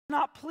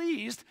not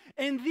pleased,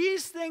 and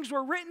these things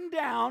were written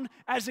down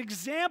as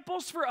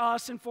examples for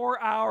us and for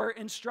our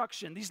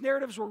instruction. These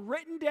narratives were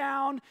written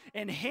down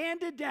and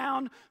handed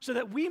down so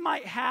that we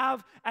might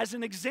have as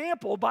an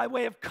example, by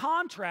way of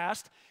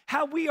contrast,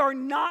 how we are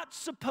not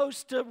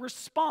supposed to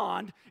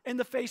respond in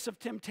the face of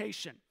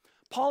temptation.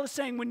 Paul is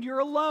saying when you're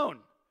alone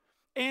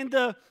and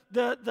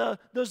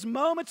those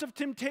moments of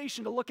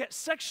temptation to look at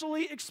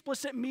sexually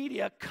explicit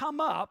media come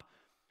up,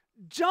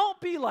 don't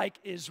be like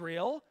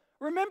Israel.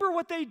 Remember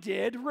what they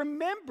did.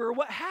 Remember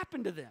what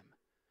happened to them.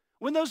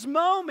 When those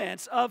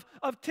moments of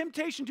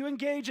temptation to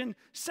engage in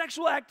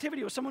sexual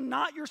activity with someone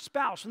not your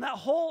spouse, when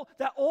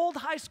that old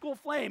high school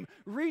flame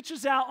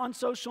reaches out on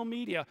social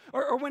media,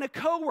 or when a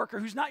coworker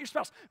who's not your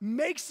spouse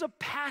makes a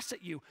pass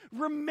at you,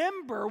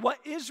 remember what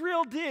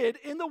Israel did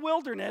in the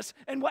wilderness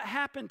and what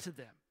happened to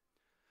them.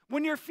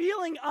 When you're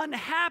feeling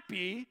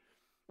unhappy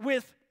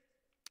with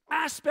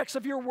aspects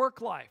of your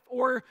work life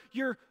or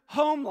your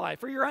home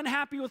life, or you're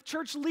unhappy with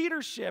church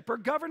leadership or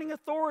governing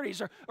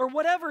authorities or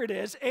whatever it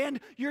is,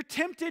 and you're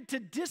tempted to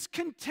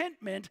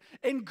discontentment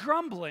and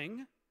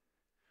grumbling,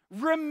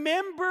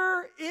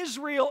 remember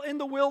Israel in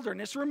the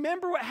wilderness.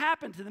 Remember what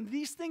happened to them.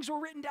 These things were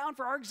written down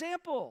for our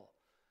example.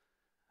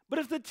 But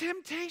if the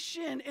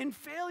temptation and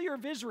failure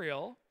of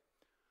Israel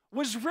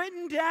was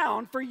written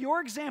down for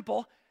your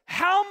example,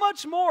 how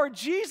much more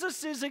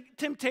Jesus'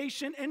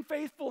 temptation and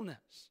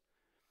faithfulness?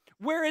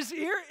 Whereas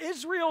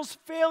Israel's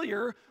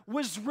failure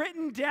was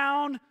written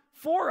down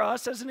for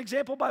us as an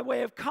example by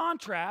way of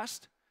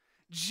contrast,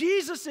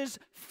 Jesus'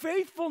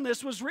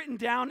 faithfulness was written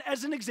down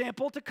as an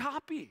example to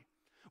copy.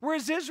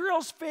 Whereas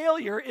Israel's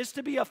failure is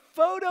to be a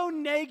photo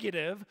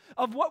negative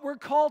of what we're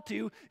called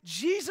to,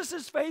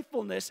 Jesus'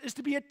 faithfulness is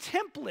to be a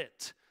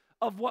template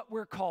of what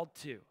we're called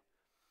to.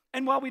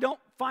 And while we don't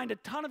find a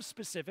ton of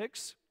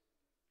specifics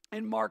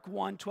in Mark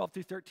 1, 12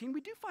 through 13, we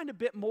do find a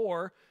bit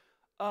more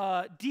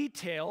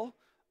detail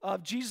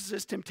of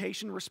Jesus'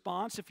 temptation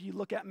response. If you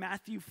look at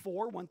Matthew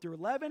 4, 1 through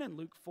 11, and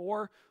Luke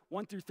 4,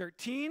 1 through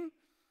 13,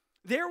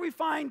 there we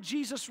find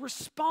Jesus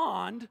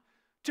respond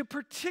to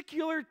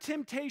particular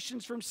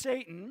temptations from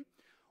Satan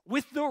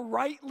with the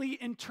rightly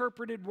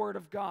interpreted word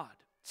of God.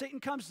 Satan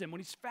comes to him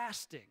when he's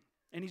fasting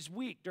and he's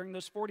weak during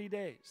those 40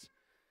 days,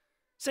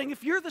 saying,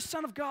 if you're the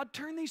Son of God,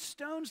 turn these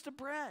stones to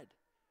bread.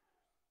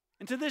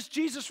 And to this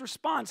Jesus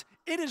responds,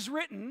 it is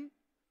written,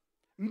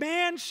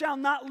 man shall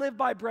not live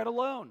by bread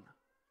alone.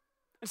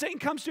 And Satan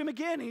comes to him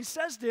again, and he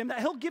says to him that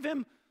he'll give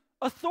him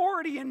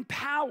authority and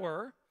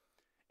power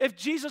if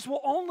Jesus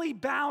will only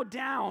bow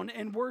down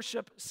and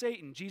worship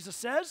Satan. Jesus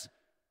says,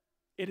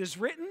 it is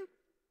written,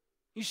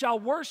 you shall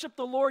worship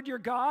the Lord your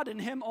God, and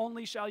him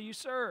only shall you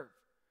serve.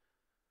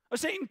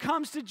 Satan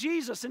comes to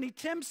Jesus, and he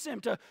tempts him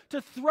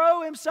to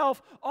throw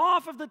himself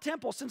off of the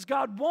temple, since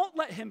God won't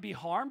let him be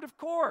harmed, of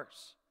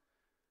course.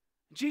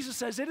 Jesus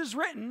says, it is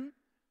written,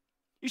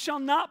 you shall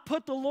not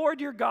put the Lord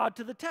your God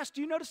to the test.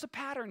 Do you notice a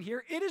pattern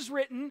here? It is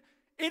written,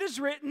 it is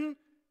written,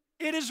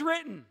 it is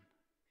written.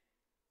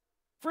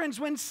 Friends,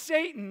 when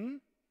Satan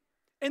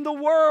in the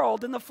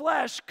world, in the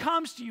flesh,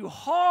 comes to you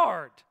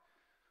hard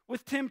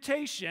with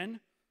temptation,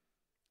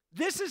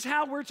 this is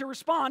how we're to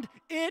respond.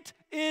 It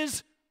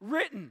is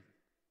written.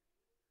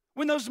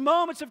 When those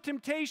moments of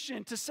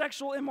temptation to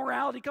sexual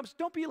immorality comes,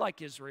 don't be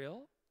like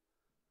Israel.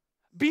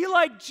 Be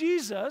like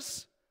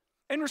Jesus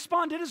and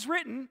respond, it is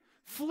written,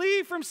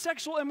 flee from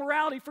sexual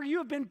immorality, for you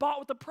have been bought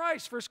with a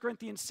price, 1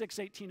 Corinthians 6,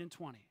 18 and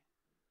 20.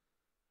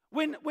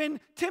 When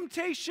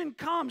temptation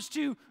comes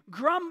to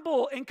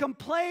grumble and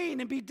complain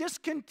and be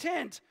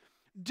discontent,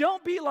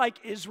 don't be like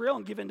Israel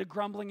and give in to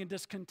grumbling and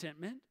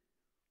discontentment.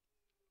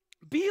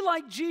 Be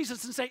like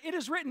Jesus and say, it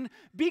is written,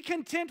 be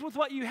content with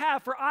what you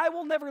have, for I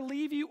will never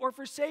leave you or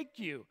forsake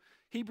you,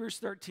 Hebrews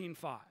 13,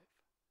 5.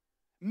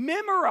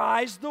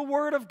 Memorize the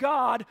word of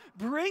God.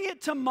 Bring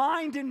it to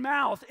mind and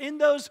mouth in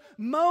those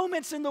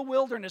moments in the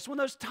wilderness. When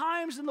those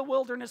times in the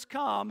wilderness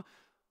come,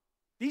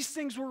 these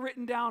things were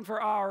written down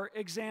for our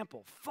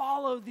example.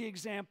 Follow the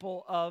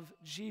example of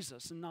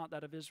Jesus and not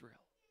that of Israel.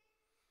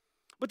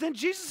 But then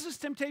Jesus'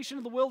 temptation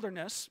in the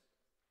wilderness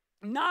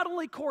not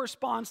only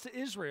corresponds to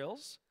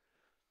Israel's,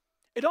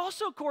 it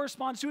also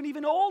corresponds to an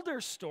even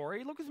older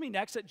story. Look with me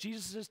next at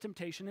Jesus'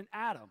 temptation in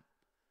Adam.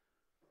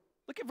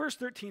 Look at verse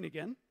 13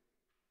 again.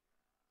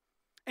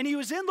 And he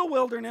was in the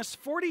wilderness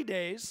 40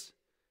 days,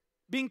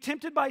 being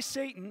tempted by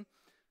Satan,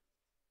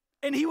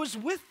 and he was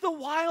with the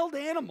wild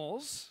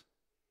animals,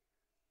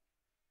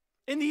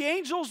 and the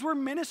angels were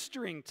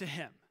ministering to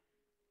him.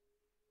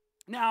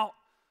 Now,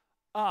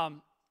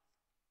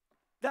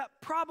 that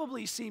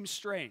probably seems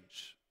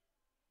strange,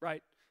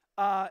 right?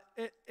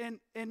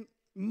 And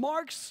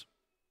Mark's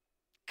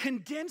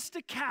condensed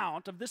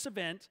account of this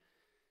event,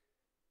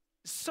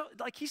 so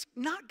like he's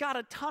not got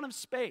a ton of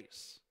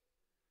space.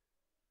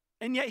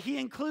 And yet he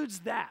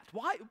includes that.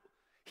 Why?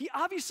 He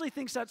obviously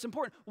thinks that's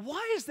important.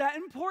 Why is that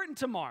important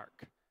to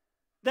Mark?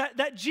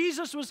 That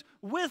Jesus was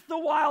with the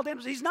wild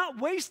animals. He's not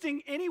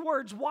wasting any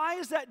words. Why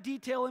is that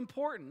detail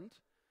important?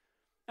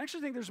 I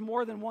actually think there's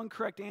more than one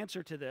correct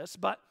answer to this,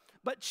 but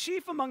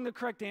chief among the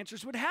correct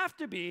answers would have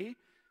to be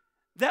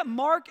that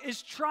Mark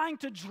is trying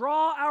to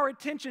draw our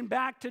attention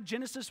back to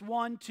Genesis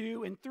 1,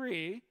 2, and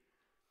 3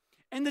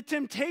 and the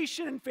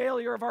temptation and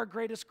failure of our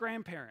greatest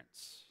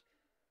grandparents,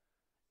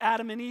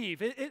 Adam and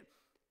Eve.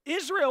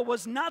 Israel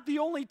was not the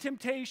only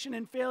temptation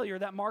and failure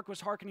that Mark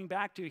was hearkening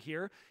back to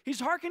here. He's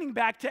hearkening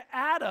back to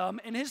Adam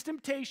and his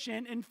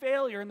temptation and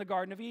failure in the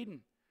Garden of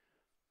Eden.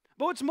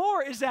 But what's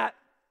more is that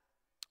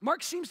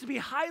Mark seems to be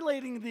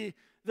highlighting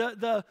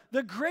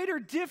the greater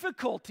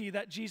difficulty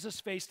that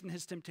Jesus faced in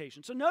his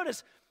temptation. So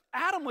notice,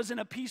 Adam was in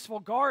a peaceful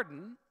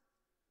garden,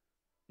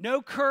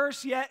 no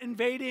curse yet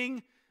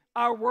invading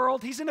our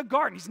world. He's in a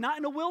garden. He's not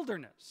in a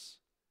wilderness.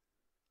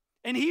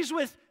 And he's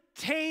with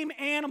tame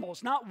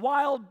animals, not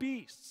wild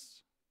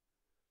beasts.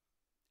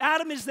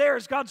 Adam is there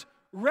as God's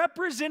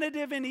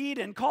representative in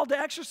Eden, called to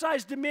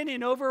exercise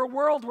dominion over a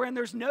world wherein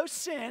there's no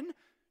sin,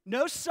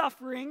 no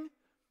suffering,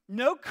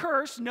 no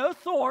curse, no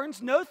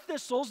thorns, no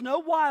thistles, no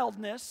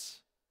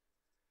wildness.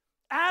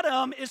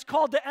 Adam is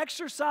called to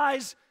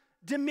exercise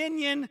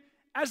dominion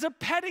as a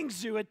petting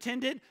zoo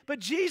attendant, but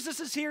Jesus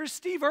is here as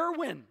Steve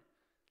Irwin.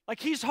 Like,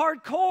 he's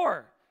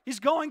hardcore. He's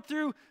going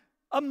through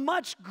a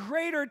much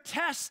greater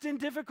test and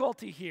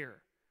difficulty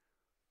here.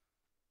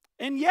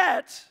 And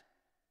yet,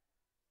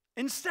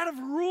 instead of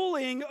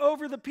ruling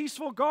over the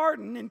peaceful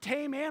garden and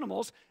tame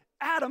animals,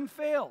 Adam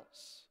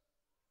fails.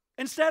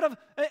 Instead of,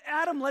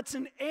 Adam lets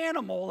an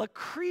animal, a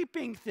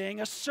creeping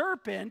thing, a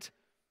serpent,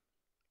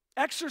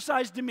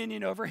 exercise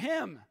dominion over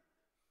him.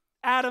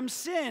 Adam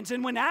sins.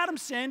 And when Adam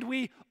sinned,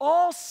 we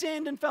all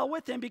sinned and fell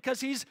with him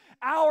because he's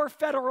our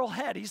federal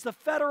head. He's the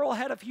federal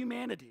head of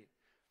humanity.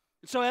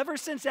 And so ever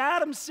since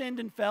Adam sinned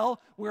and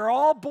fell, we're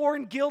all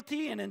born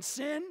guilty and in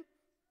sin.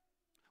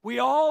 We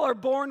all are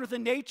born with a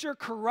nature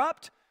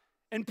corrupt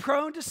and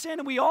prone to sin.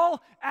 And we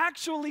all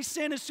actually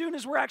sin as soon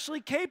as we're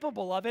actually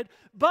capable of it.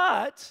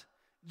 But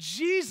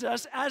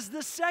Jesus, as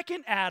the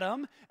second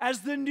Adam, as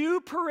the new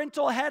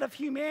parental head of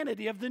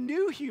humanity, of the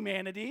new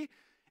humanity,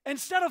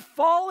 instead of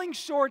falling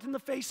short in the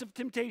face of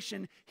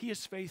temptation, he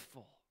is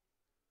faithful.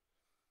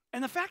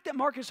 And the fact that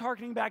Mark is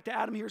hearkening back to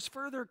Adam here is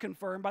further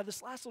confirmed by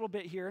this last little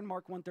bit here in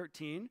Mark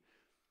 1:13,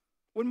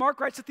 when Mark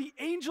writes that the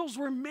angels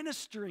were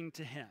ministering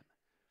to him.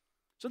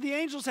 So the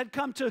angels had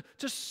come to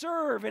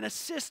serve and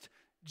assist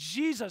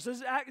Jesus.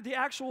 The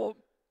actual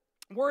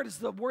word is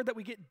the word that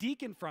we get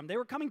deacon from. They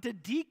were coming to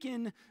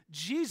deacon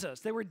Jesus.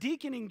 They were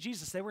deaconing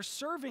Jesus. They were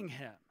serving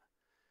him.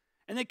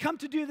 And they come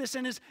to do this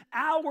in his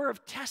hour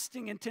of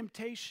testing and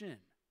temptation.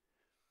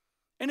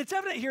 And it's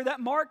evident here that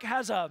Mark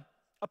has a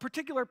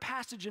particular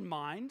passage in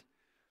mind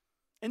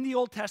in the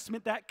Old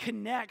Testament that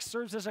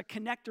serves as a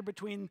connector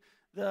between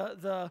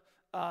the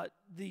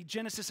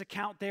Genesis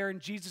account there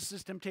and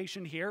Jesus'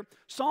 temptation here.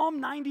 Psalm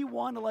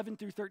 91, 11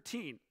 through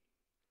 13,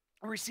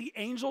 where we see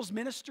angels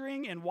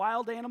ministering and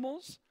wild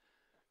animals.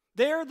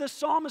 There the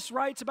psalmist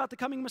writes about the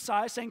coming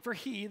Messiah, saying, "For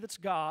he," that's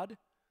God,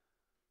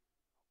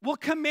 "will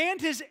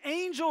command his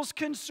angels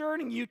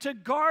concerning you to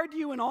guard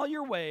you in all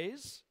your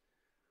ways.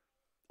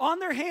 On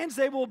their hands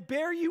they will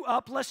bear you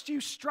up, lest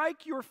you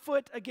strike your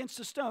foot against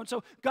a stone."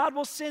 So God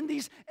will send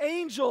these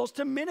angels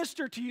to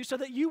minister to you so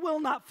that you will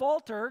not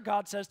falter,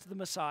 God says to the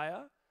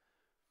Messiah.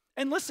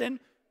 And listen,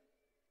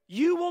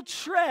 you will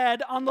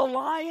tread on the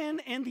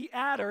lion and the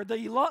adder, the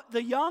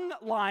young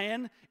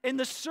lion and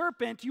the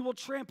serpent you will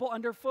trample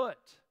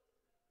underfoot.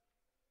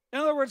 In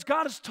other words,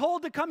 God has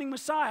told the coming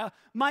Messiah,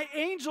 my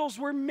angels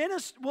will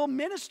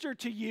minister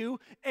to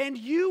you, and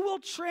you will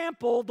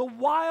trample the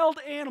wild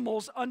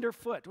animals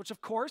underfoot, which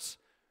of course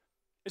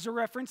is a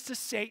reference to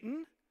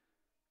Satan.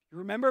 You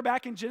remember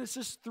back in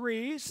Genesis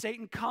 3,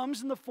 Satan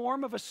comes in the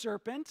form of a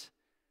serpent.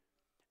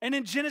 And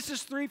in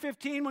Genesis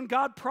 3:15, when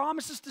God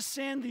promises to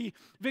send the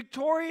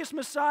victorious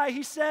Messiah,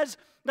 he says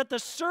that the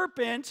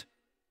serpent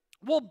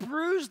will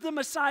bruise the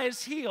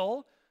Messiah's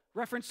heel,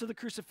 reference to the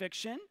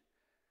crucifixion,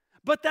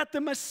 but that the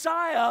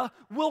Messiah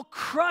will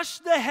crush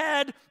the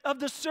head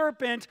of the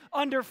serpent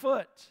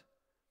underfoot.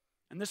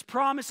 And this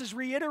promise is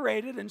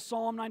reiterated in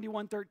Psalm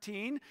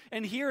 91:13.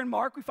 And here in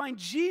Mark, we find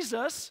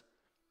Jesus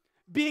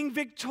being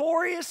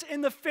victorious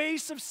in the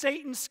face of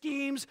Satan's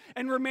schemes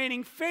and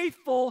remaining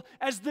faithful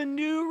as the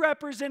new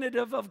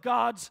representative of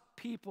God's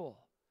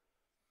people.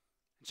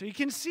 So you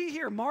can see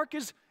here, Mark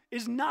is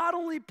not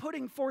only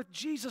putting forth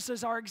Jesus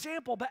as our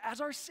example, but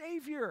as our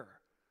Savior.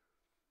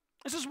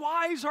 This is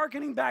why he's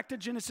hearkening back to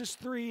Genesis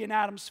 3 and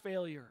Adam's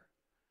failure.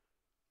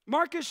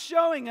 Mark is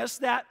showing us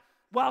that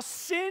while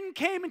sin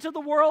came into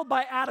the world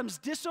by Adam's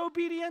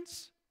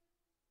disobedience,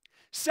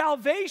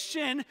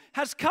 salvation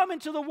has come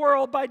into the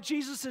world by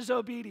Jesus'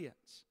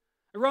 obedience.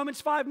 In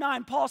Romans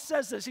 5:9, Paul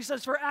says this. He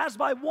says, "For as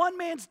by one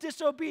man's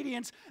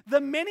disobedience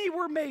the many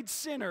were made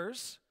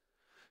sinners,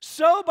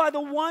 so by the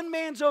one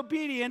man's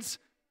obedience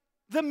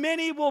the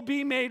many will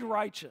be made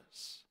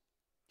righteous."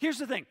 Here's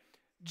the thing.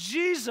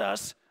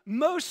 Jesus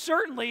most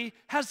certainly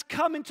has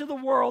come into the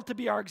world to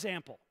be our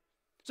example.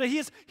 So he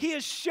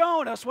has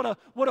shown us what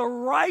a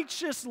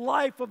righteous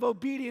life of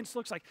obedience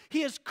looks like.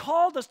 He has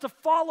called us to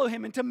follow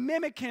him and to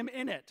mimic him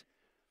in it.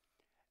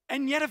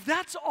 And yet if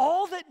that's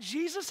all that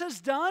Jesus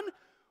has done,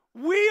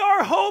 we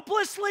are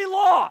hopelessly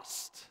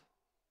lost.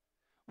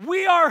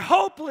 We are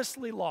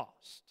hopelessly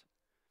lost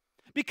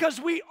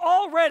because we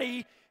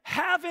already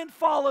haven't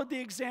followed the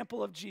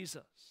example of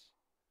Jesus.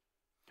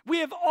 We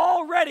have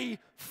already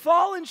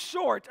fallen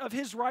short of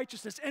his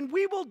righteousness, and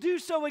we will do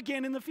so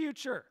again in the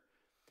future.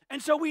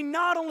 And so we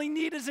not only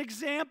need his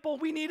example,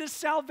 we need his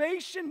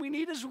salvation, we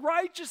need his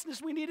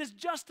righteousness, we need his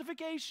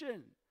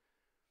justification.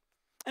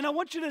 And I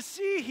want you to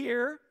see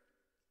here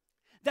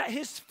that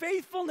his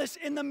faithfulness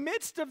in the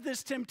midst of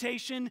this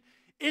temptation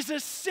is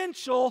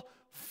essential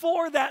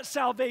for that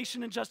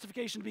salvation and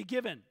justification to be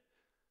given.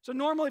 So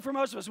normally for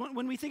most of us,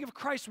 when we think of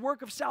Christ's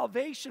work of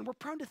salvation, we're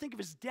prone to think of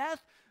his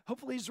death,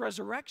 hopefully his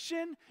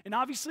resurrection, and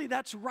obviously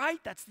that's right,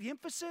 that's the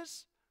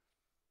emphasis.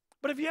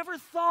 But have you ever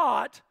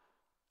thought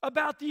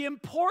about the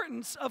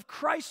importance of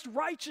Christ's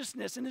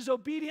righteousness and his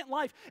obedient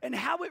life and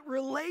how it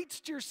relates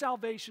to your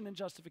salvation and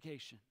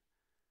justification?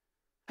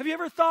 Have you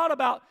ever thought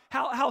about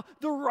how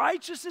the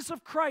righteousness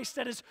of Christ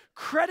that is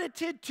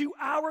credited to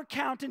our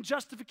account in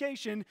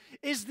justification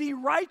is the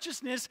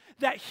righteousness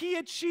that he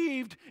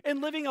achieved in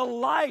living a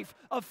life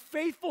of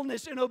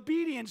faithfulness and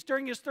obedience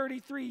during his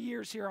 33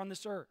 years here on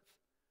this earth?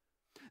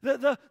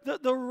 The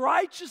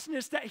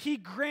righteousness that he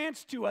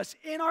grants to us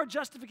in our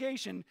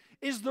justification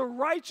is the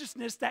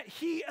righteousness that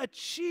he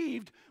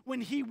achieved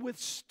when he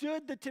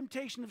withstood the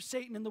temptation of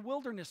Satan in the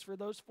wilderness for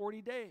those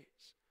 40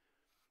 days.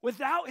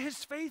 Without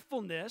his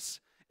faithfulness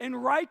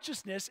and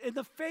righteousness in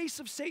the face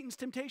of Satan's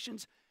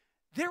temptations,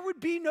 there would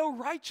be no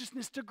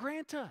righteousness to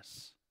grant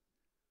us.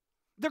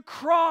 The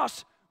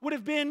cross would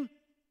have been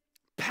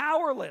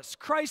powerless.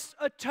 Christ's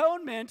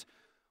atonement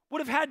would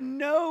have had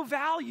no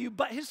value,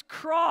 but his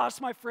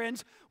cross, my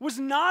friends, was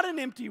not an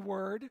empty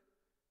word.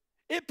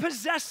 It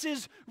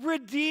possesses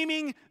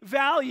redeeming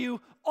value,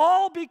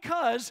 all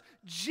because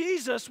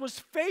Jesus was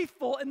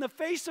faithful in the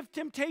face of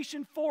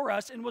temptation for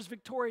us and was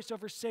victorious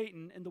over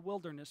Satan in the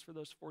wilderness for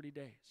those 40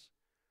 days.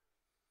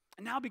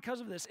 And now because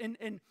of this,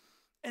 in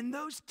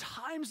those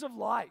times of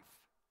life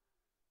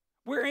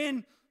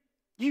wherein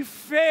you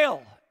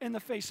fail in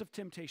the face of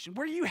temptation,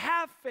 where you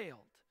have failed,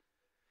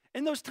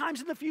 in those times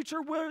in the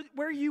future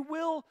where you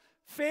will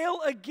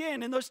fail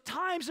again, in those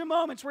times and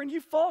moments wherein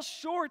you fall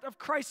short of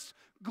Christ's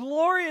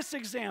glorious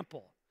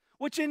example,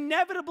 which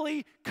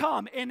inevitably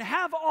come and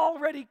have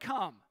already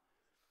come,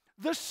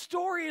 the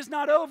story is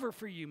not over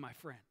for you, my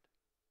friend.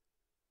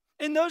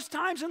 In those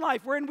times in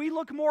life wherein we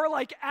look more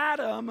like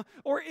Adam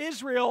or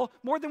Israel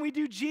more than we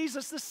do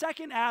Jesus, the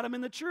second Adam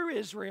and the true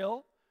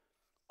Israel,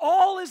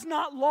 all is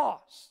not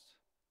lost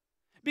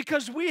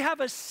because we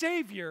have a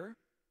Savior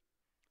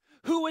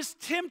who was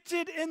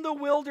tempted in the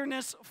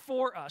wilderness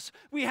for us.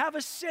 We have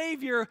a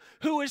Savior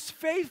who is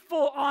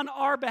faithful on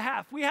our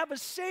behalf. We have a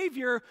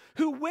Savior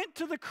who went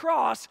to the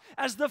cross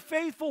as the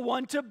faithful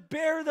one to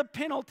bear the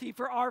penalty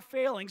for our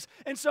failings.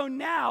 And so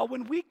now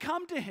when we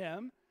come to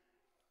him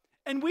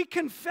and we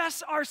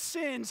confess our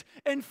sins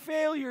and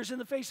failures in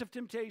the face of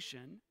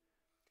temptation,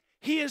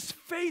 he is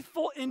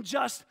faithful and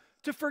just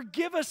to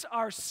forgive us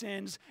our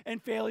sins and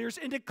failures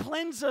and to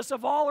cleanse us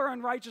of all our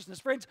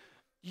unrighteousness. Friends,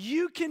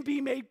 you can be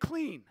made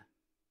clean.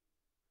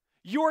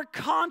 Your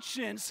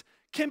conscience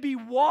can be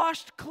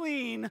washed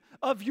clean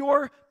of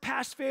your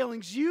past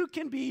failings. You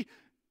can be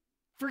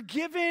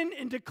forgiven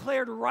and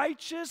declared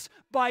righteous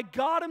by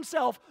God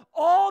himself,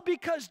 all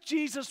because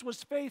Jesus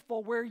was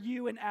faithful where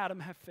you and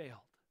Adam have failed.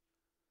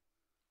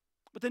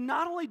 But then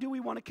not only do we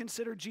want to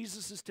consider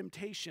Jesus'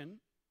 temptation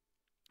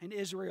in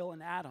Israel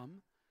and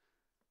Adam,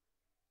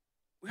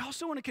 we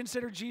also want to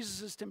consider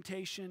Jesus'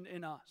 temptation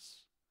in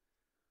us.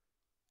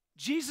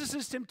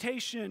 Jesus'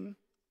 temptation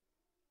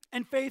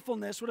and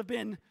faithfulness would have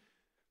been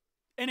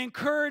an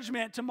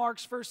encouragement to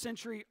Mark's first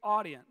century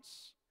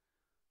audience.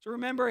 So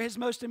remember, his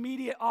most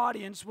immediate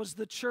audience was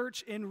the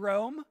church in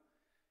Rome,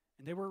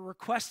 and they were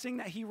requesting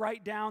that he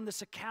write down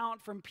this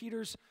account from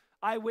Peter's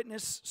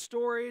eyewitness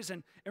stories.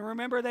 And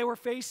remember, they were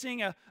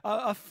facing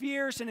a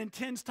fierce and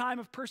intense time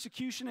of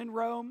persecution in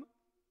Rome.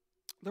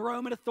 The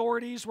Roman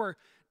authorities were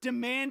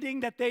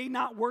demanding that they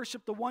not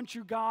worship the one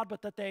true God,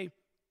 but that they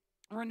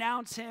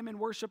renounce him and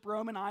worship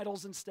Roman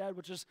idols instead,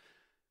 which is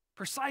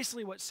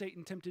precisely what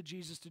Satan tempted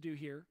Jesus to do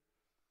here.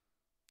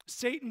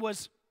 Satan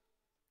was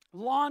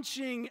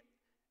launching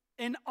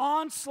an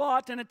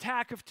onslaught and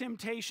attack of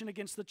temptation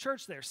against the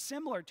church there,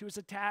 similar to his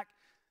attack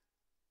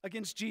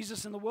against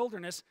Jesus in the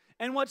wilderness.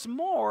 And what's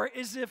more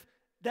is if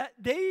that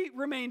they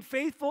remained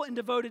faithful and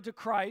devoted to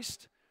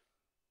Christ,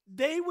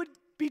 they would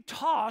be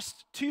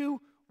tossed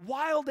to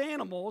wild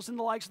animals in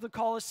the likes of the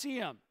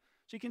Colosseum.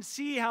 So you can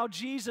see how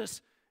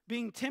Jesus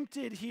being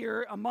tempted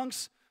here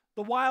amongst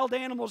the wild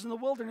animals in the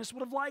wilderness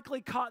would have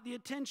likely caught the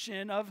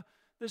attention of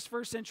this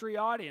first century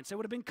audience. They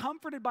would have been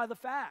comforted by the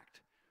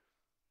fact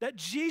that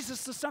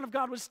Jesus, the Son of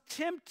God, was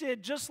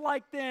tempted just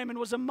like them and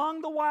was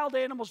among the wild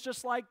animals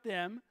just like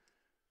them,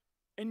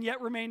 and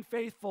yet remained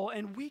faithful.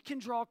 And we can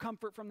draw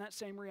comfort from that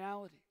same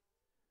reality.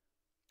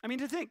 I mean,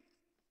 to think,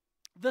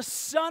 the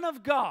Son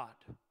of God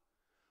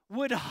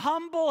would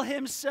humble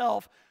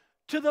himself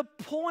to the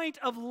point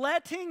of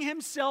letting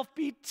himself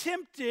be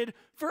tempted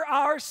for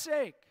our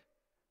sake.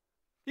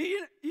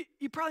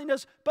 You probably know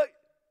this, but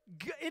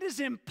it is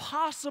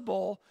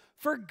impossible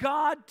for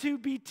God to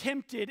be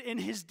tempted in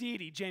his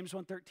deity, James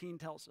 1:13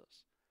 tells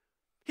us.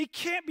 He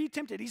can't be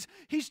tempted.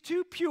 He's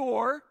too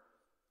pure,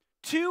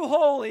 too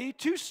holy,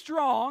 too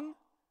strong.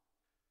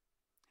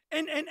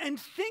 And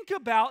think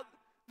about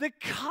the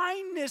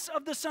kindness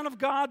of the Son of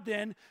God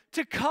then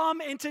to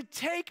come and to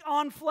take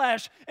on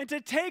flesh and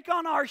to take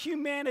on our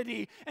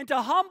humanity and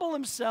to humble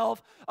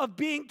himself of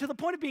being to the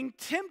point of being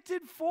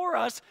tempted for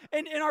us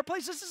and in our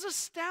place. This is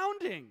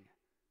astounding.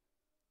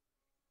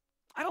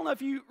 I don't know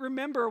if you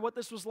remember what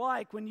this was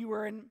like when you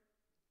were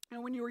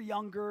when you were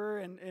younger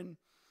and in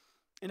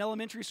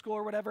elementary school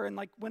or whatever, and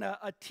like when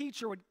a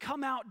teacher would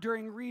come out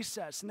during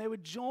recess and they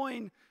would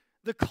join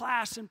the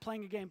class in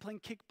playing a game, playing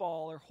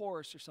kickball or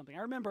horse or something.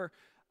 I remember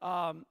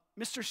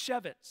Mr.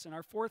 Shevitz in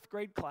our 4th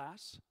grade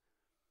class,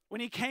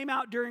 when he came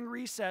out during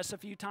recess a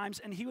few times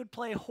and he would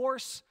play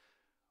horse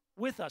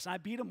with us. And I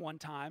beat him one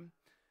time.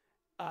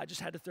 I just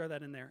had to throw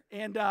that in there.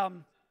 And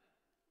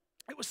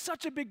it was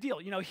such a big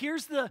deal. You know,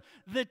 here's the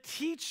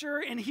teacher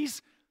and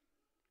he's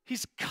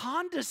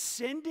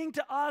condescending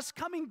to us,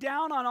 coming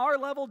down on our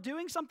level,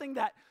 doing something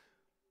that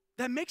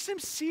makes him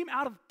seem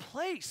out of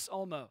place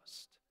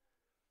almost.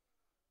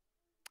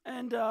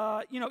 And,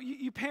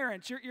 you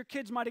parents, your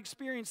kids might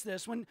experience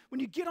this. When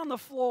you get on the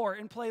floor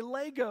and play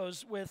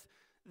Legos with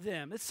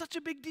them, it's such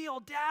a big deal.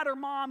 Dad or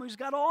mom who's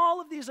got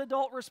all of these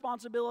adult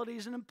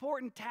responsibilities and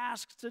important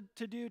tasks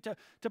to do,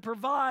 to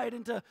provide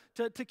and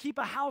to keep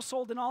a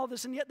household and all of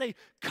this, and yet they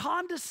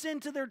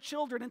condescend to their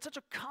children in such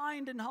a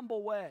kind and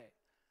humble way.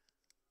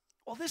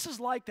 Well, this is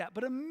like that,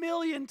 but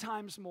 1,000,000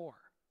 times more.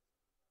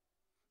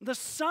 The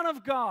Son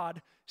of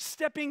God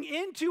stepping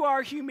into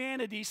our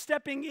humanity,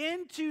 stepping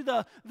into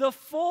the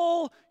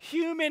full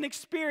human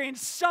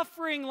experience,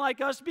 suffering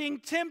like us, being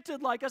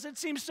tempted like us. It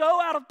seems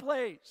so out of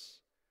place.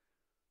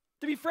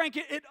 To be frank,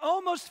 it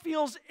almost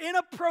feels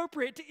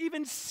inappropriate to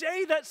even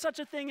say that such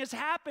a thing has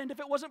happened if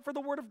it wasn't for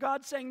the Word of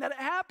God saying that it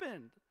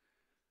happened.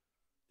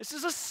 This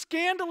is a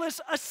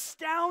scandalous,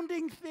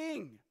 astounding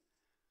thing.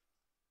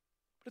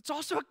 But it's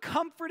also a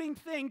comforting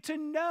thing to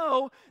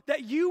know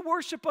that you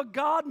worship a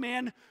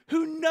God-man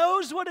who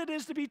knows what it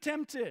is to be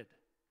tempted,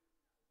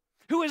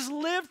 who has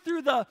lived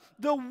through the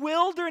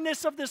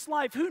wilderness of this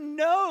life, who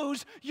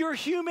knows your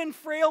human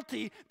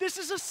frailty. This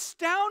is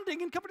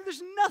astounding and comforting.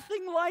 There's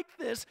nothing like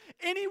this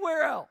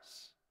anywhere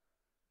else.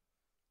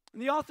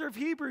 And the author of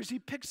Hebrews, he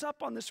picks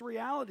up on this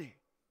reality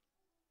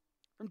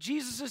from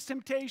Jesus'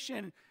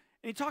 temptation.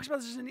 And he talks about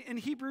this in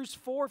Hebrews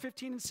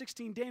 4:15 and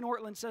 16. Dane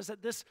Ortland says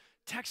that this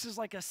text is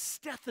like a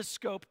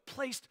stethoscope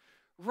placed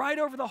right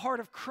over the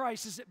heart of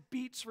Christ as it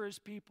beats for his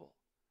people.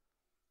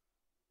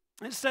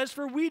 And it says,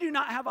 "For we do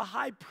not have a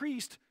high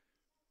priest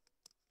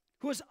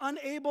who is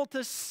unable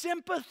to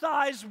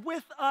sympathize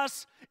with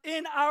us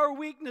in our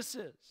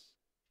weaknesses,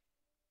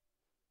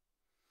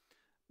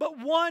 but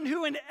one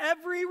who in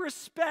every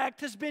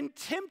respect has been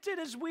tempted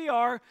as we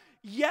are,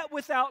 yet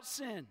without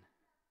sin.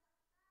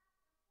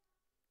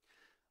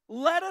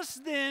 Let us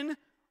then,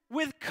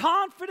 with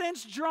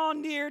confidence, draw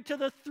near to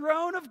the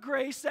throne of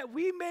grace that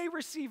we may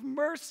receive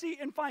mercy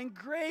and find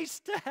grace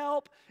to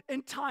help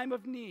in time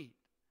of need."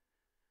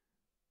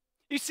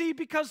 You see,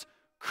 because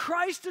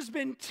Christ has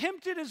been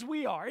tempted as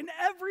we are in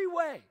every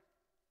way,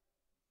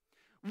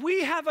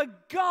 we have a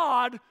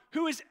God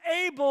who is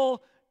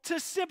able to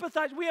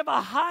sympathize. We have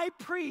a high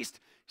priest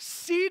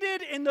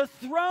seated in the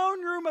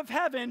throne room of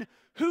heaven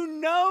who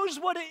knows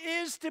what it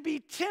is to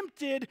be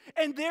tempted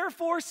and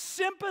therefore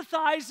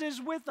sympathizes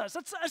with us.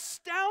 That's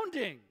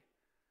astounding.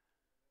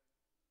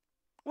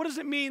 What does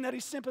it mean that he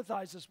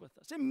sympathizes with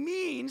us? It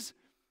means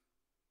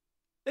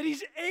that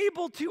he's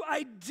able to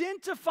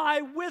identify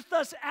with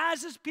us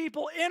as his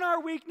people in our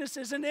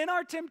weaknesses and in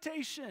our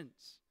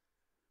temptations.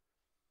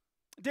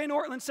 Dane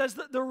Ortland says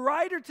that the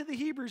writer to the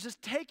Hebrews is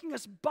taking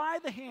us by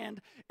the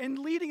hand and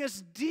leading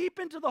us deep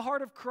into the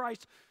heart of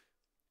Christ,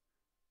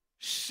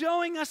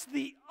 showing us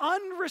the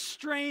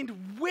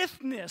unrestrained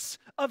witness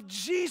of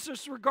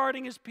Jesus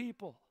regarding his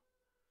people.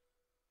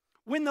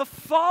 When the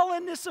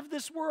fallenness of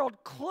this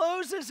world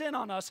closes in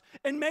on us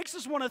and makes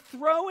us want to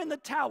throw in the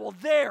towel,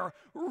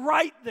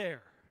 right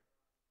there,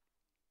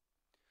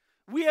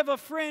 we have a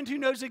friend who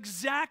knows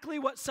exactly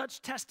what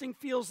such testing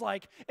feels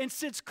like and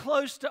sits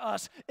close to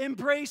us,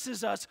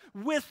 embraces us,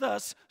 with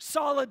us,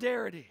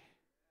 solidarity.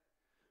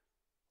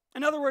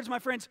 In other words, my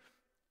friends,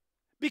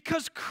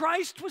 because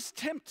Christ was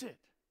tempted,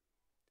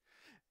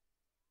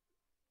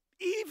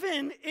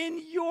 even in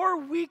your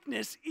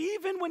weakness,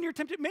 even when you're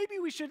tempted, maybe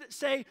we should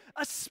say,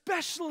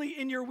 especially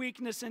in your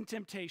weakness and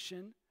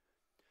temptation,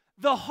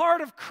 the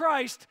heart of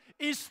Christ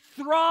is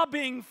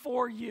throbbing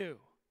for you.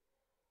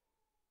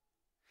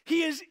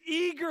 He is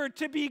eager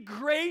to be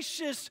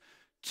gracious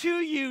to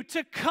you,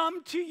 to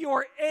come to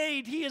your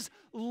aid. He is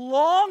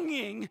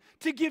longing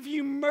to give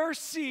you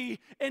mercy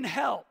and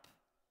help.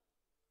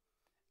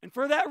 And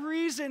for that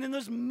reason, in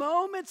those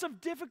moments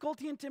of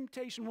difficulty and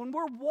temptation, when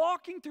we're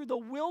walking through the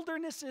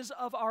wildernesses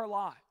of our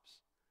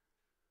lives,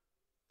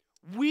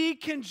 we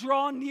can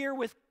draw near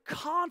with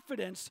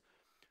confidence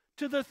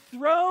to the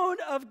throne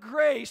of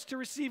grace to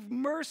receive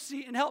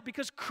mercy and help.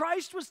 Because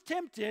Christ was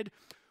tempted,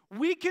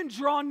 we can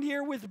draw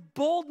near with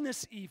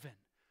boldness even,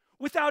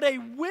 without a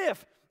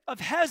whiff of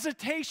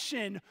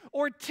hesitation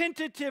or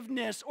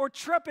tentativeness or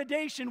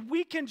trepidation.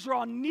 We can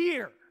draw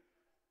near.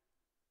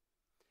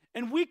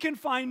 And we can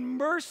find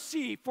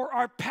mercy for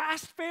our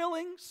past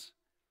failings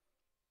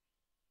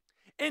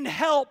and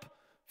help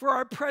for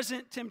our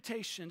present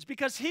temptations.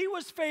 Because he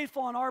was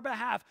faithful on our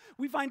behalf,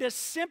 we find a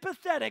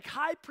sympathetic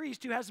high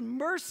priest who has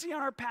mercy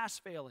on our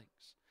past failings.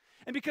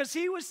 And because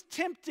he was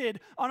tempted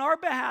on our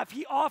behalf,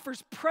 he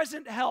offers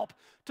present help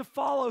to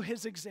follow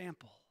his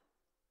example.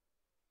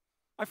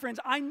 My friends,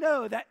 I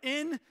know that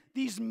in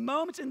these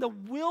moments, in the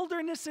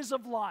wildernesses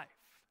of life,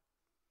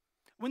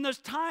 when those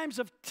times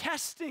of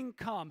testing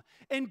come,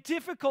 and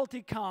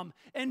difficulty come,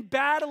 and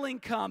battling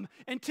come,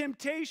 and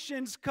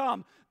temptations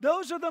come,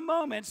 those are the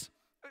moments,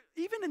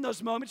 even in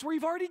those moments where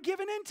you've already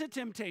given in to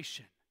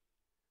temptation.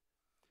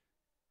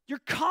 Your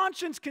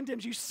conscience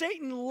condemns you.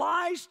 Satan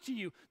lies to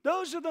you.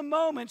 Those are the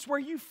moments where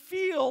you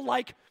feel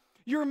like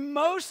you're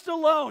most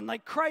alone,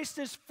 like Christ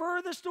is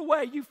furthest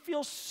away. You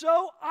feel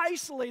so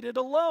isolated,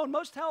 alone,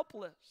 most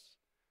helpless.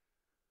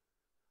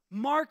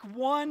 Mark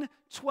 1,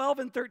 12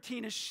 and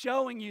 13 is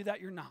showing you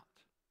that you're not.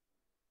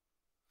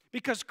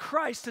 Because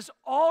Christ has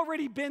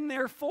already been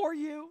there for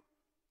you.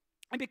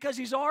 And because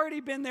he's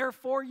already been there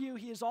for you,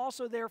 he is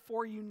also there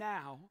for you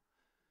now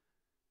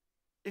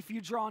if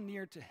you draw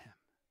near to him.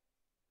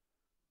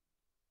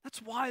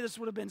 That's why this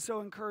would have been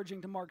so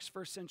encouraging to Mark's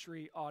first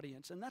century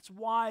audience. And that's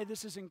why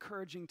this is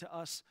encouraging to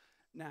us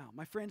now.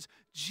 My friends,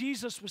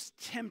 Jesus was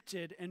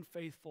tempted and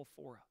faithful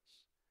for us.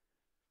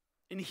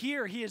 And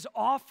here he is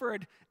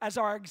offered as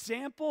our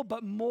example,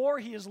 but more,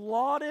 he is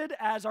lauded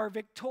as our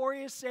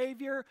victorious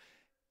Savior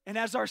and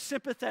as our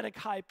sympathetic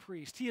high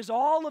priest. He is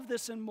all of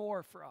this and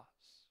more for us.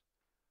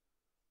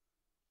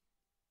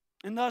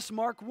 And thus,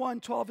 Mark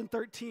 1, 12 and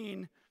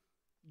 13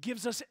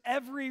 gives us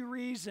every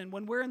reason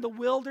when we're in the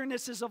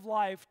wildernesses of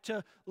life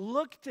to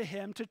look to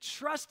him, to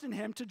trust in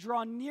him, to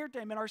draw near to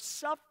him in our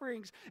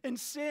sufferings and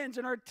sins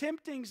and our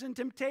temptings and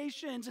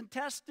temptations and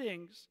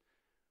testings.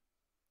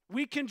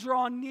 We can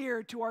draw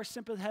near to our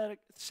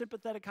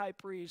sympathetic high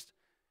priest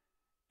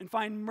and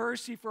find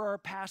mercy for our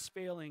past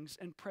failings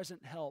and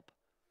present help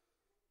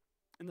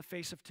in the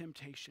face of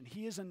temptation.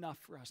 He is enough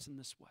for us in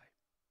this way.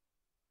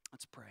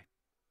 Let's pray.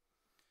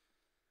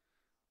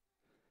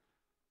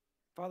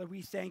 Father,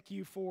 we thank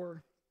you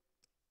for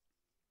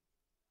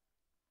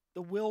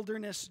the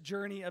wilderness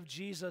journey of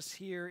Jesus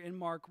here in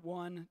Mark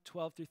 1,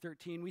 12 through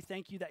 13. We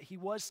thank you that he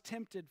was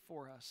tempted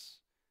for us.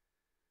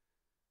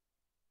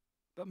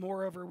 But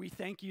moreover, we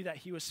thank you that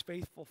he was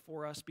faithful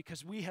for us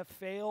because we have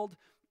failed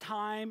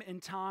time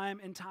and time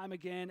and time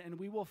again, and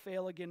we will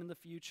fail again in the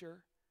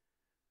future.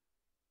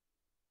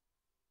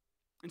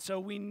 And so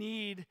we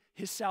need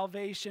his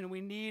salvation.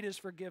 We need his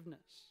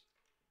forgiveness.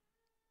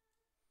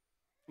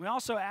 We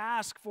also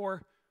ask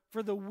for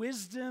the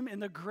wisdom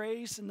and the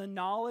grace and the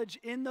knowledge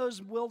in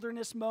those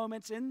wilderness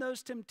moments, in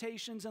those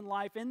temptations in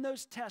life, in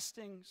those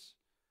testings.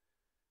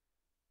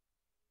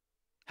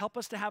 Help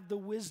us to have the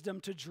wisdom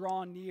to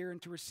draw near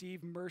and to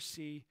receive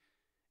mercy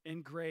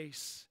and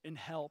grace and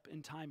help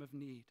in time of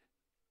need.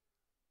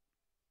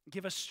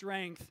 Give us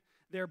strength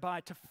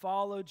thereby to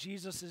follow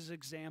Jesus'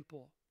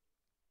 example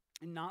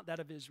and not that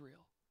of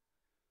Israel.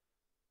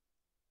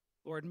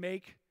 Lord,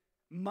 make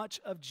much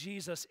of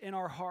Jesus in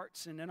our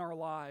hearts and in our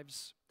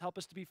lives. Help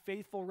us to be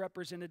faithful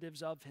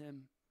representatives of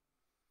him.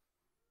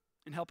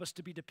 And help us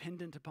to be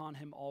dependent upon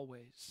him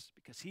always,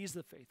 because he's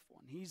the faithful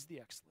one. He's the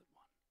excellent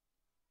one.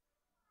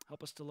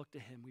 Help us to look to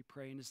him. We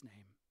pray in his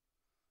name.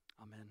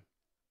 Amen.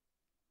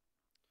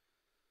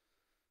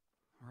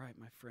 All right,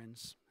 my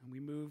friends. And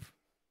we move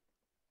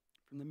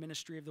from the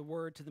ministry of the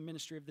word to the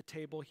ministry of the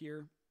table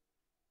here.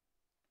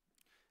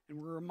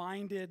 And we're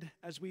reminded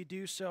as we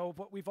do so of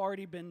what we've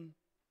already been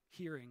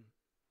hearing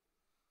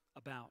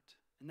about.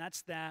 And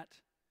that's that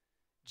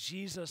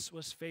Jesus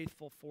was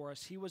faithful for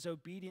us. He was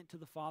obedient to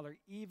the Father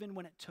even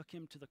when it took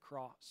him to the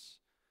cross.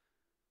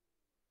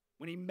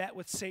 When he met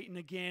with Satan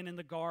again in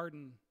the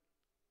garden.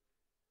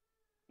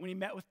 When he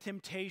met with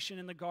temptation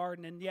in the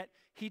garden. And yet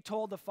he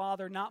told the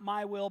Father, not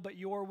my will, but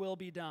your will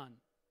be done.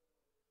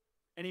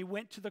 And he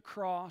went to the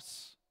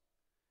cross.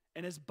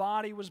 And his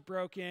body was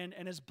broken.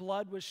 And his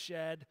blood was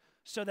shed.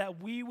 So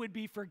that we would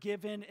be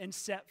forgiven and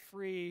set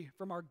free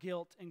from our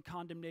guilt and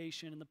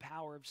condemnation and the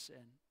power of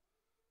sin.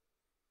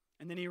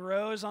 And then he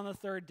rose on the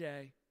third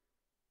day,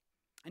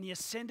 and he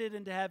ascended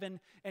into heaven,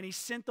 and he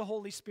sent the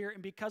Holy Spirit.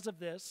 And because of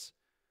this,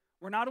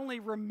 we're not only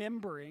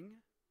remembering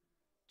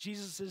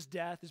Jesus'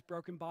 death, his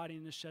broken body,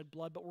 and his shed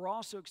blood, but we're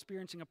also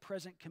experiencing a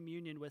present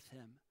communion with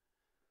him.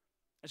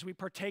 As we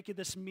partake of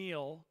this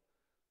meal,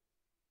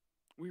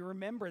 we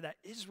remember that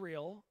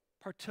Israel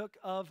partook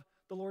of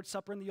the Lord's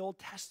Supper in the Old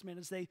Testament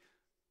as they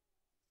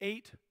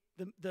ate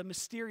the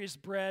mysterious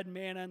bread,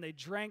 manna, and they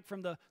drank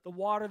from the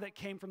water that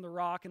came from the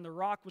rock, and the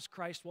rock was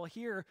Christ. Well,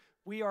 here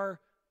we are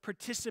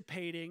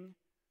participating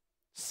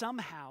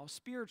somehow,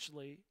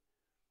 spiritually,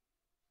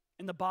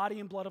 in the body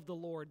and blood of the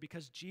Lord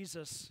because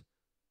Jesus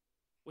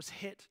was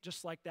hit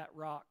just like that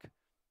rock,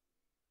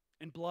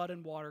 and blood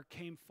and water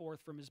came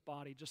forth from his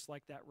body just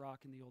like that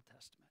rock in the Old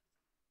Testament.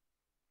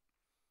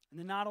 And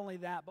then not only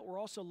that, but we're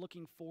also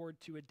looking forward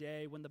to a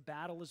day when the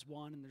battle is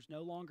won and there's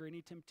no longer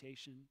any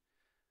temptation.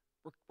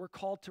 We're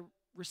called to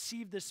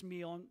receive this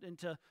meal and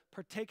to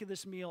partake of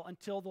this meal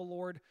until the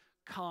Lord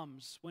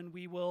comes, when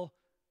we will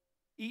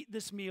eat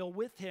this meal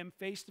with him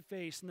face to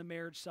face in the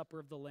marriage supper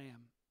of the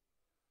Lamb.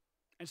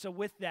 And so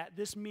with that,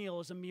 this meal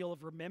is a meal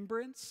of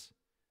remembrance,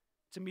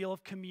 it's a meal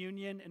of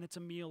communion, and it's a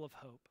meal of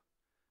hope.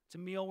 It's a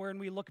meal wherein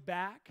we look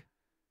back,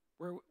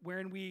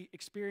 wherein we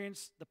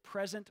experience the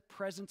present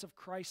presence of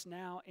Christ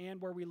now,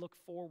 and where we look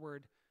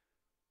forward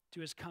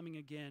to his coming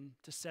again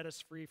to set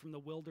us free from the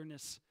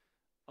wilderness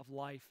of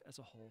life as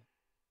a whole.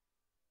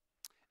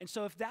 And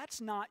so if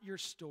that's not your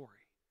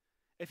story,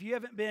 if you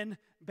haven't been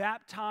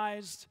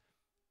baptized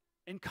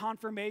in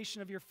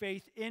confirmation of your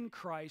faith in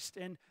Christ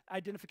and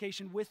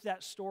identification with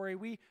that story,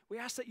 we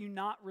ask that you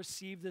not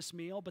receive this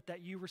meal, but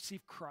that you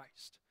receive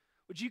Christ.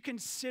 Would you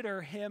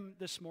consider him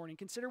this morning?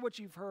 Consider what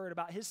you've heard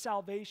about his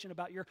salvation,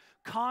 about your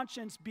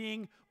conscience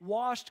being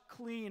washed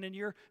clean and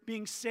you're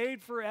being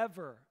saved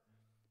forever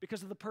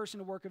because of the person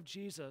and work of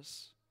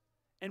Jesus.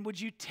 And would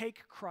you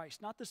take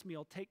Christ? Not this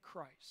meal, take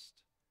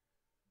Christ.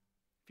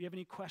 If you have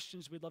any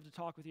questions, we'd love to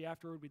talk with you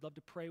afterward. We'd love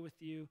to pray with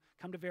you.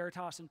 Come to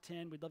Veritas in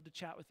 10. We'd love to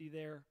chat with you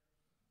there.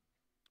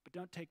 But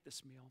don't take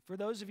this meal. For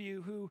those of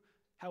you who,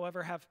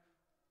 however, have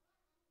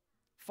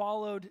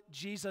followed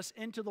Jesus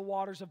into the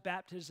waters of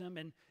baptism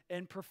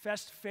and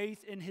professed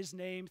faith in his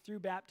name through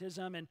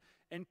baptism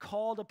and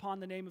called upon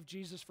the name of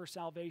Jesus for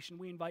salvation,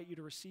 we invite you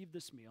to receive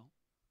this meal.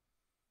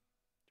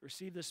 To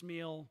receive this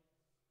meal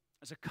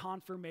as a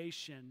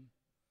confirmation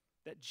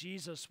that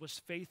Jesus was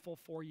faithful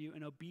for you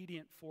and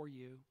obedient for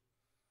you,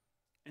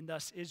 and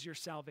thus is your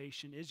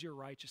salvation, is your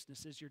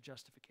righteousness, is your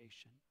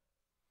justification.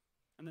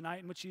 On the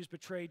night in which he was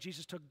betrayed,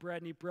 Jesus took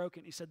bread and he broke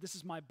it and he said, "This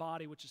is my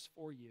body which is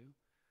for you.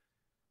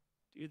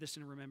 Do this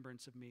in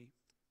remembrance of me."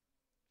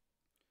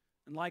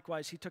 And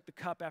likewise, he took the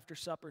cup after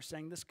supper,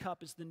 saying, "This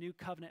cup is the new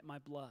covenant in my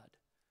blood.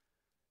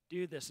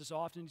 Do this as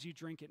often as you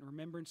drink it in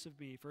remembrance of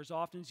me. For as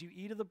often as you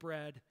eat of the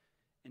bread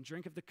and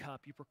drink of the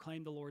cup, you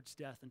proclaim the Lord's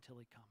death until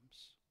he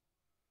comes."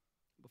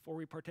 Before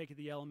we partake of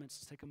the elements,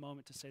 let's take a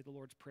moment to say the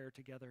Lord's Prayer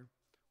together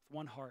with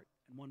one heart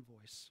and one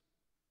voice.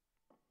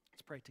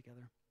 Let's pray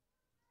together.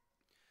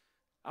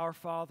 Our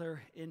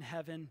Father in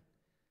heaven,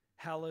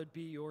 hallowed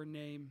be your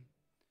name.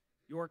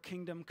 Your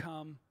kingdom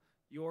come,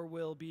 your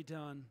will be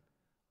done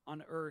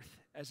on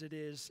earth as it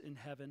is in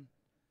heaven.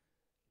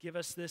 Give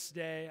us this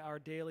day our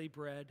daily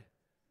bread,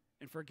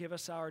 and forgive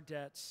us our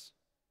debts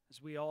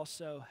as we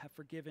also have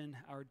forgiven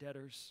our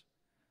debtors.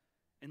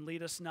 And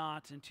lead us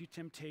not into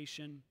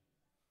temptation,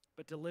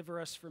 but deliver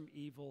us from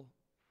evil.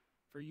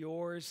 For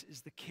yours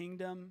is the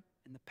kingdom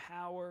and the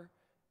power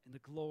and the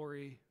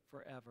glory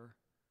forever.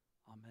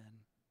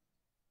 Amen.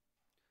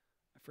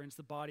 My friends,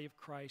 the body of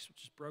Christ,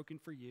 which is broken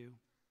for you,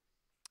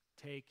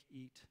 take,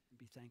 eat, and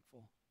be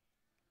thankful.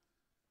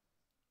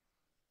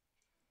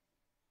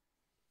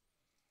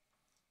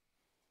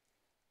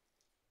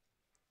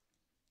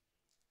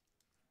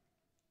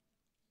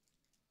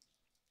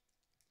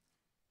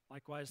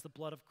 Likewise, the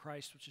blood of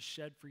Christ, which is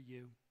shed for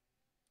you,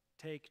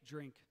 take,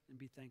 drink, and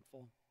be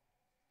thankful.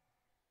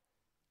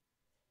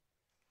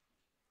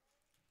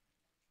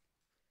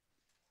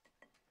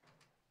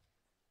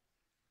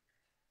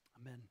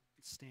 Amen.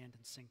 Let's stand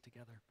and sing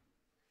together.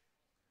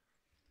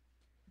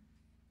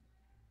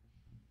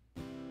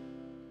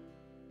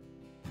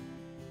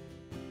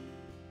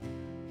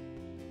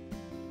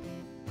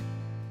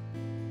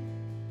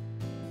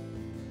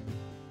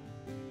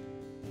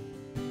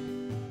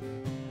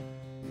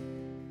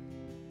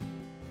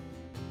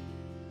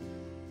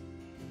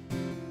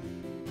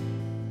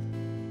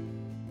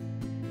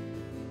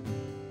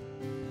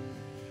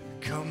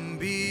 Come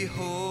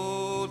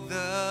behold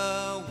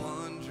the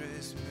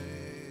wondrous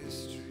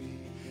mystery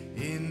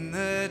in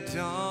the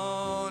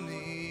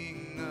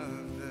dawning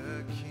of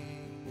the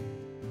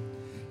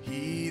King.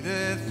 He,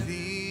 the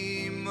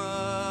theme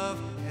of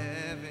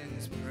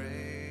heaven's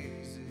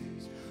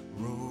praises,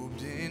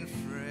 robed in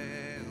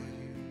frail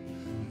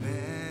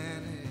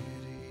humanity.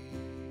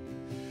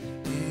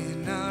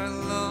 In our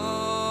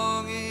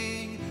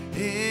longing,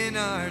 in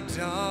our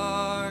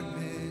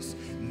darkness,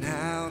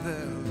 now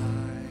the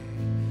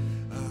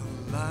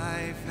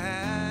life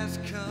has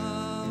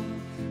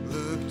come.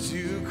 Look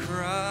to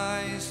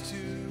Christ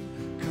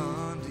who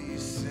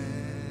condescended,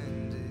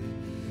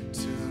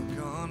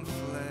 took on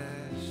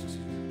flesh to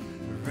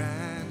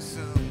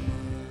ransom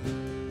us.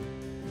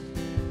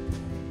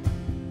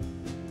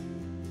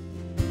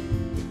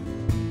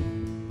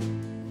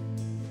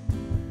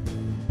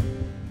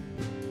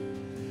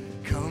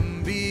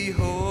 Come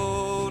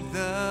behold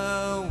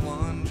the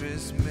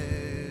wondrous mystery.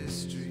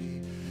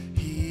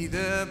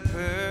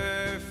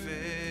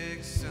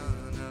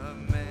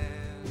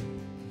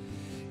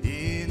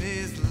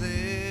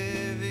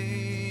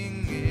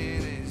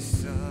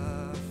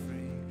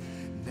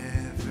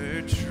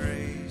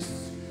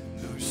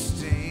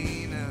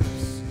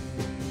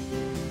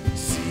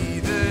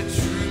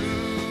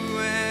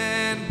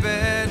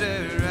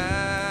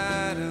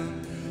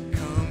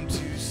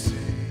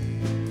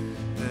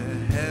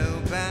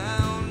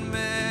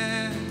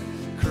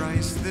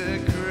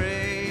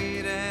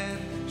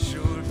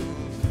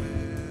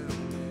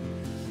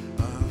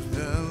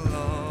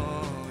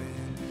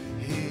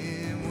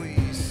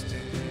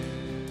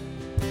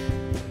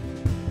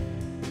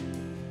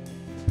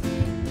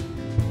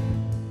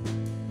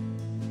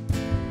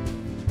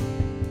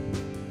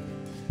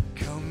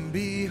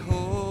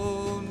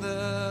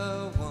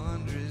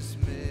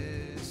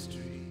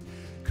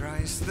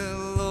 Christ the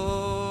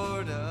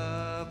Lord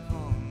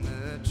upon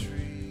the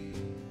tree.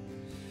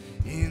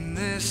 In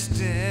the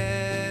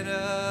stead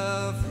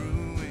of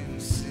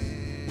ruined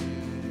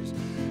sinners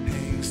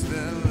hangs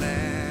the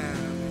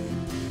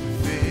Lamb in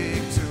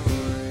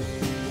victory.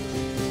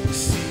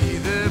 See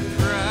the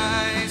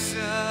price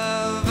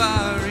of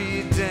our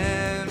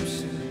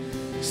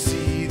redemption.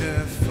 See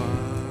the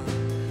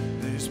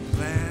Father's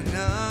plan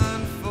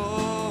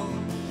unfold,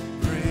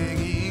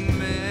 bringing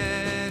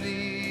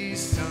many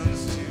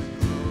sons to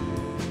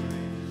glory.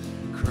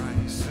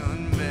 Christ's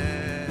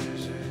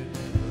unmeasured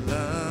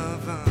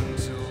love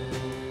untold.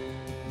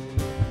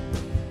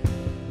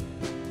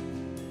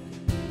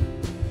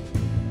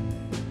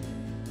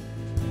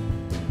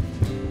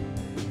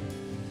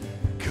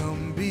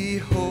 Come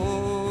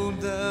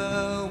behold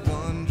the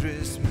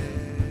wondrous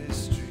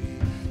mystery,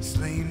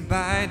 slain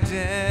by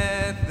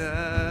death,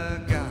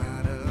 the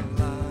God of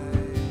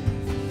life.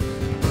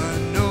 But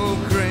no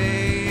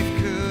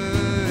grave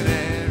could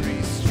e'er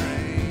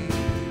restrain.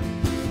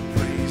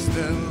 Praise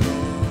the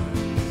Lord,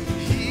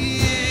 He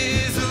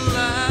is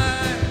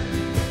alive.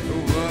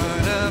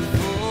 What a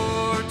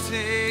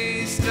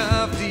foretaste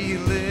of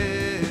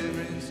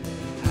deliverance,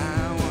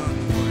 how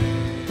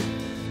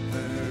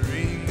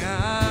unwavering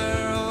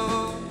our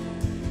hope.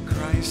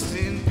 Christ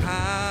in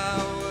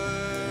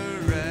power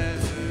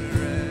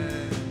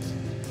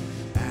resurrected,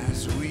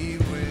 as we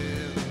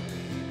will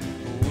be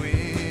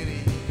when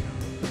He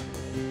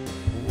comes.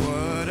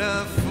 What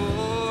a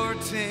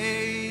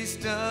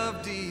foretaste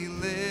of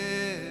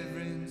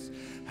deliverance,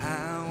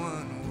 how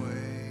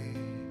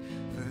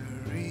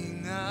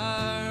unwavering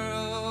our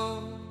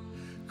hope.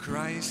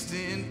 Christ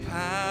in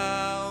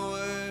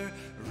power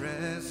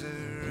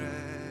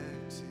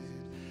resurrected,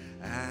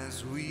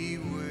 as we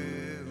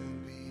will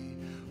be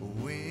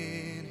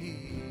when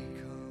He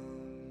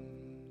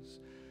comes.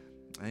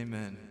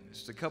 Amen.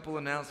 Just a couple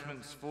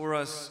announcements for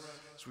us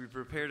as we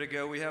prepare to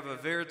go. We have a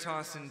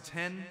Veritas in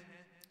 10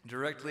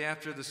 directly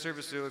after the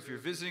service. So if you're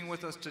visiting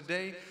with us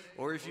today,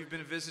 or if you've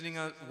been visiting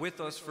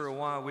with us for a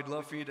while, we'd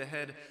love for you to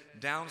head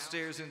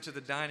downstairs into the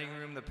dining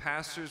room. The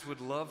pastors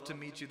would love to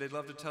meet you. They'd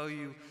love to tell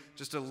you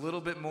just a little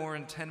bit more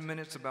in 10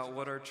 minutes about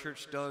what our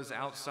church does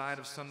outside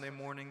of Sunday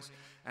mornings,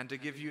 and to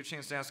give you a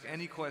chance to ask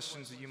any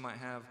questions that you might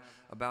have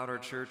about our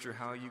church or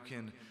how you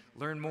can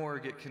learn more or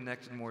get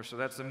connected more. So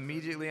that's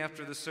immediately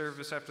after the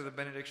service, after the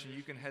benediction.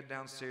 You can head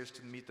downstairs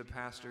to meet the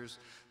pastors.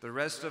 The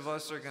rest of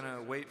us are going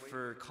to wait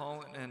for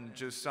Colin and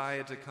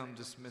Josiah to come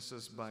dismiss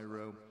us by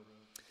row.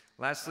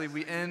 Lastly,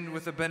 we end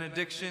with a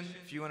benediction.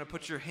 If you want to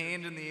put your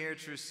hand in the air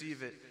to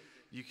receive it,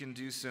 you can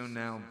do so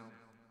now.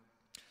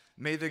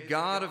 May the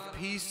God of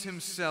peace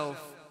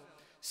Himself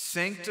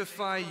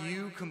sanctify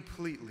you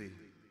completely,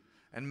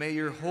 and may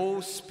your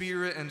whole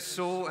spirit and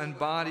soul and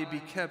body be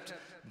kept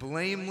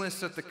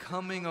blameless at the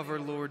coming of our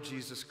Lord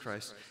Jesus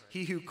Christ.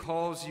 He who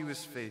calls you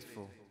is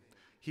faithful.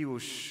 He will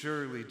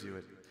surely do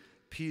it.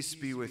 Peace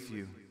be with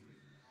you.